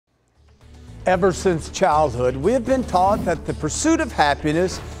Ever since childhood, we have been taught that the pursuit of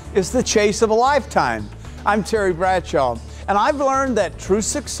happiness is the chase of a lifetime. I'm Terry Bradshaw, and I've learned that true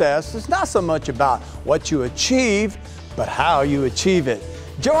success is not so much about what you achieve, but how you achieve it.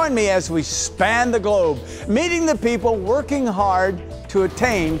 Join me as we span the globe, meeting the people working hard to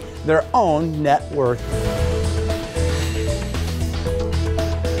attain their own net worth.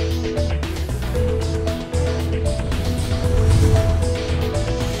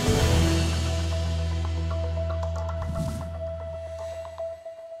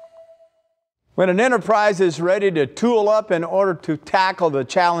 When an enterprise is ready to tool up in order to tackle the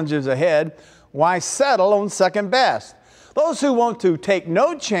challenges ahead, why settle on second best? Those who want to take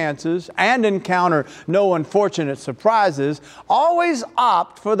no chances and encounter no unfortunate surprises always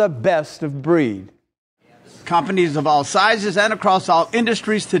opt for the best of breed. Companies of all sizes and across all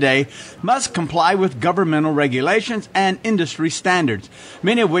industries today must comply with governmental regulations and industry standards,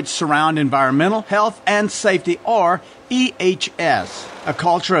 many of which surround environmental, health, and safety, or EHS. A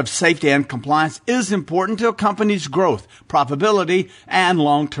culture of safety and compliance is important to a company's growth, profitability, and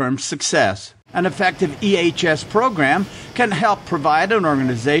long-term success. An effective EHS program can help provide an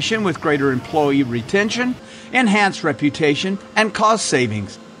organization with greater employee retention, enhanced reputation, and cost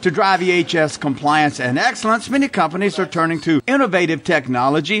savings. To drive EHS compliance and excellence, many companies are turning to innovative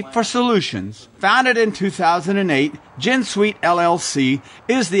technology for solutions. Founded in 2008, Gensuite LLC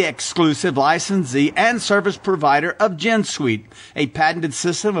is the exclusive licensee and service provider of Gensuite, a patented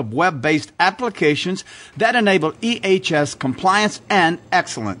system of web-based applications that enable EHS compliance and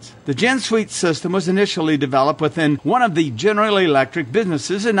excellence. The Gensuite system was initially developed within one of the General Electric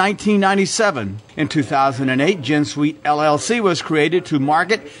businesses in 1997. In 2008, Gensuite LLC was created to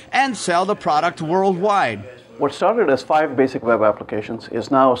market and sell the product worldwide. What started as 5 basic web applications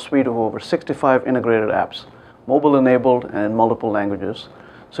is now a suite of over 65 integrated apps, mobile-enabled and in multiple languages,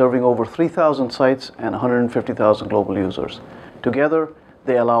 serving over 3,000 sites and 150,000 global users. Together,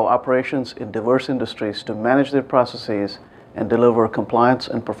 they allow operations in diverse industries to manage their processes and deliver compliance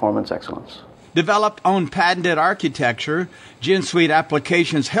and performance excellence. Developed on patented architecture, Gensuite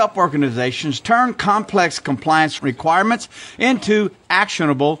applications help organizations turn complex compliance requirements into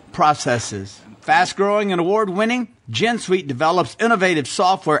actionable processes. Fast-growing and award-winning, Gensuite develops innovative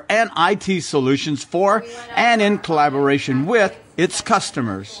software and IT solutions for and in collaboration with its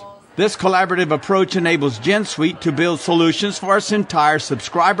customers. This collaborative approach enables Gensuite to build solutions for its entire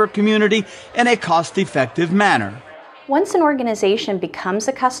subscriber community in a cost-effective manner. Once an organization becomes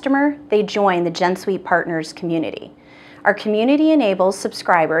a customer, they join the Gensuite Partners community. Our community enables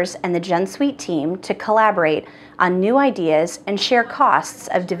subscribers and the Gensuite team to collaborate on new ideas and share costs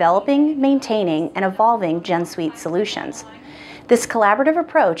of developing, maintaining, and evolving Gensuite solutions. This collaborative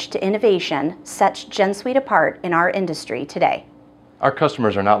approach to innovation sets Gensuite apart in our industry today. Our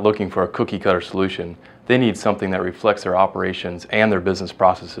customers are not looking for a cookie-cutter solution. They need something that reflects their operations and their business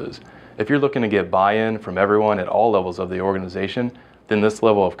processes. If you're looking to get buy-in from everyone at all levels of the organization, then this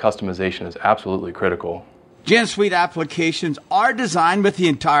level of customization is absolutely critical. Gensuite applications are designed with the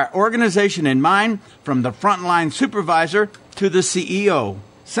entire organization in mind, from the frontline supervisor to the CEO.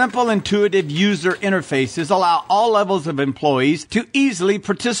 Simple, intuitive user interfaces allow all levels of employees to easily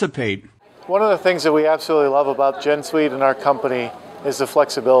participate. One of the things that we absolutely love about Gensuite and our company is the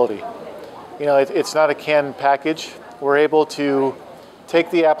flexibility. You know, it's not a canned package. We're able to take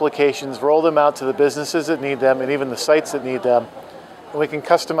the applications, roll them out to the businesses that need them, and even the sites that need them, and we can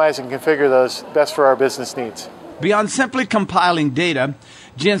customize and configure those best for our business needs. Beyond simply compiling data,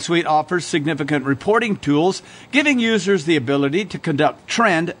 Gensuite offers significant reporting tools, giving users the ability to conduct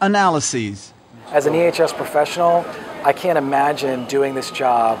trend analyses. As an EHS professional, I can't imagine doing this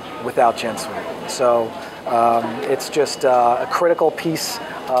job without Gensuite. So it's just a critical piece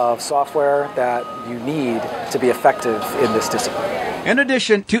of software that you need to be effective in this discipline. In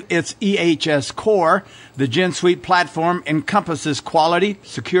addition to its EHS core, the Gensuite platform encompasses quality,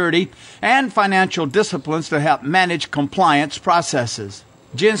 security, and financial disciplines to help manage compliance processes.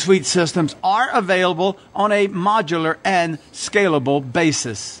 Gensuite systems are available on a modular and scalable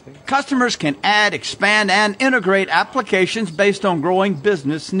basis. Customers can add, expand, and integrate applications based on growing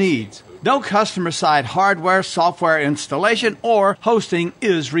business needs. No customer-side hardware, software installation, or hosting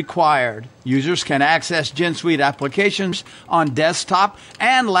is required. Users can access Gensuite applications on desktop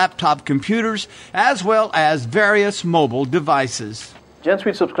and laptop computers, as well as various mobile devices.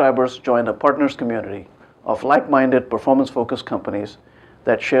 Gensuite subscribers join a partners community of like-minded, performance-focused companies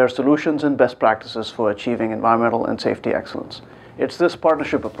that share solutions and best practices for achieving environmental and safety excellence. It's this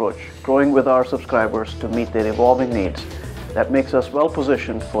partnership approach, growing with our subscribers to meet their evolving needs, that makes us well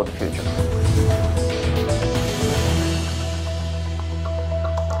positioned for the future.